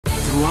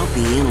Throughout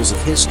the annals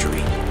of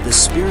history, the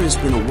spear has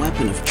been a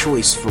weapon of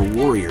choice for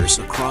warriors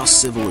across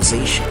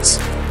civilizations.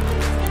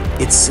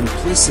 Its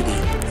simplicity,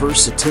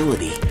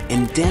 versatility,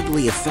 and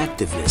deadly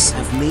effectiveness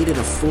have made it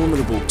a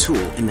formidable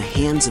tool in the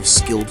hands of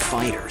skilled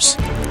fighters.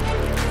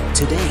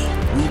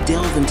 Today, we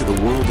delve into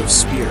the world of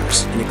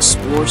spears and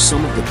explore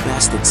some of the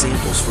best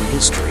examples from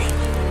history.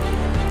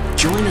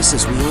 Join us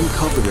as we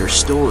uncover their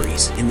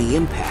stories and the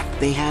impact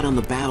they had on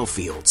the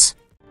battlefields.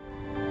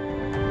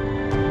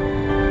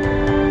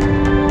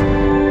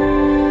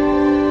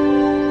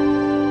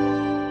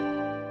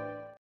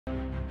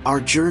 Our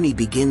journey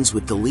begins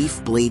with the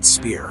leaf blade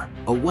spear,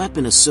 a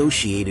weapon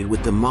associated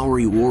with the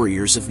Maori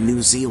warriors of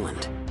New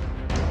Zealand.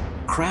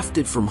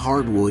 Crafted from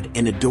hardwood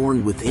and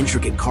adorned with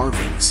intricate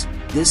carvings,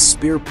 this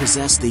spear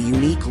possessed a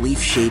unique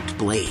leaf-shaped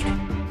blade.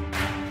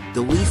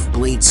 The leaf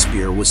blade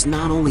spear was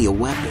not only a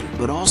weapon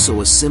but also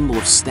a symbol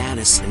of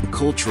status and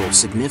cultural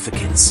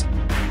significance.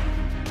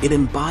 It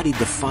embodied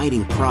the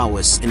fighting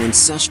prowess and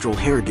ancestral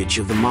heritage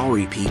of the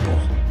Maori people.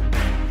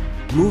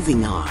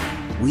 Moving on,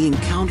 we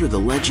encounter the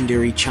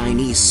legendary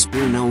Chinese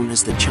spear known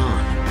as the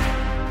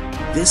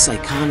Chan. This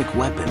iconic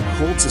weapon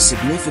holds a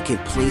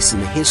significant place in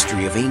the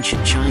history of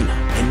ancient China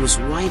and was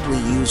widely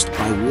used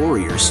by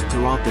warriors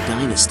throughout the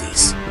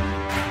dynasties.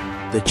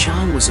 The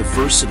Chan was a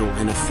versatile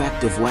and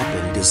effective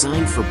weapon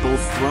designed for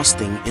both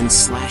thrusting and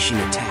slashing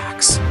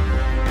attacks.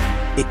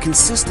 It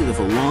consisted of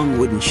a long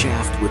wooden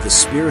shaft with a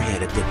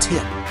spearhead at the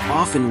tip,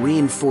 often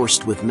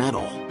reinforced with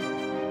metal.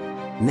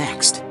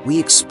 Next, we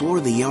explore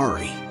the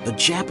yari, a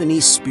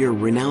Japanese spear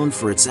renowned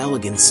for its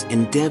elegance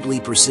and deadly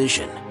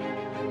precision.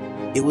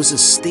 It was a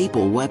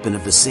staple weapon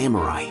of the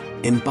samurai,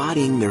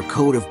 embodying their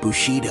code of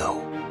Bushido.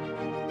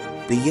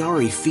 The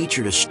yari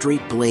featured a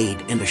straight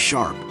blade and a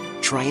sharp,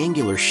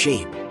 triangular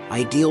shape,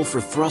 ideal for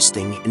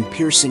thrusting and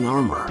piercing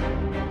armor.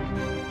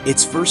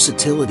 Its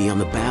versatility on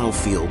the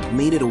battlefield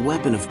made it a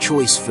weapon of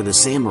choice for the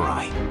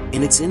samurai,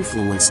 and its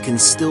influence can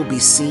still be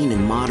seen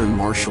in modern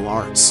martial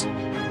arts.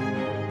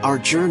 Our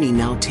journey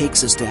now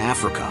takes us to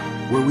Africa,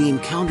 where we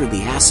encounter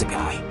the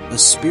assegai, a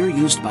spear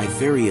used by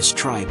various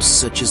tribes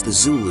such as the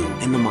Zulu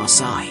and the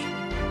Maasai.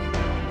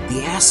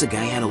 The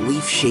assegai had a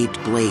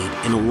leaf-shaped blade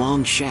and a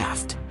long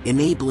shaft,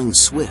 enabling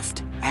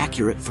swift,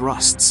 accurate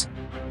thrusts.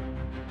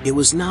 It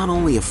was not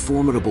only a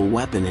formidable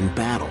weapon in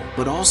battle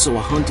but also a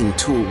hunting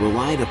tool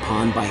relied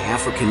upon by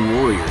African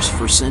warriors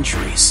for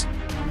centuries.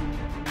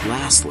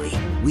 Lastly,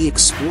 we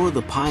explore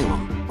the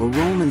pilum, a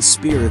Roman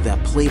spear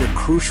that played a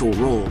crucial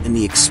role in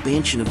the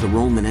expansion of the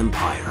Roman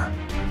Empire.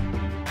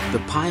 The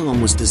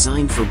pilum was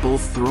designed for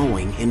both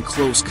throwing and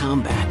close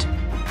combat.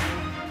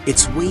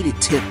 Its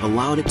weighted tip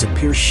allowed it to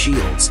pierce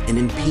shields and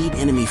impede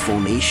enemy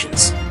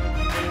formations.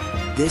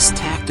 This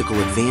tactical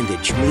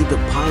advantage made the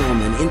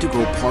pilum an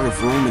integral part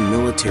of Roman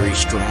military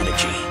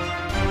strategy.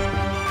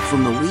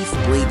 From the leaf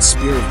blade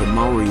spear of the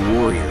Maori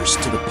warriors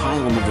to the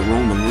pilum of the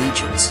Roman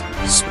legions,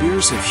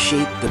 spears have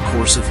shaped the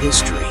course of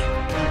history.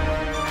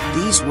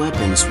 These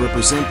weapons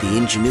represent the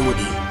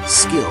ingenuity,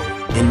 skill,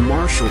 and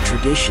martial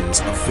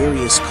traditions of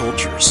various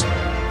cultures.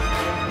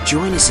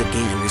 Join us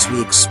again as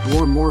we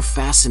explore more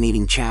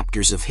fascinating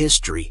chapters of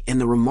history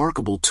and the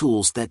remarkable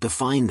tools that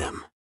define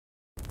them.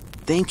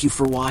 Thank you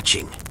for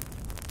watching.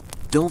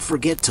 Don't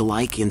forget to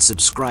like and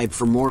subscribe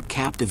for more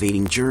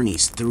captivating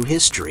journeys through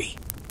history.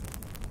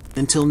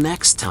 Until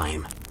next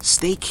time,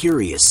 stay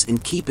curious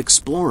and keep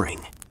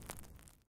exploring.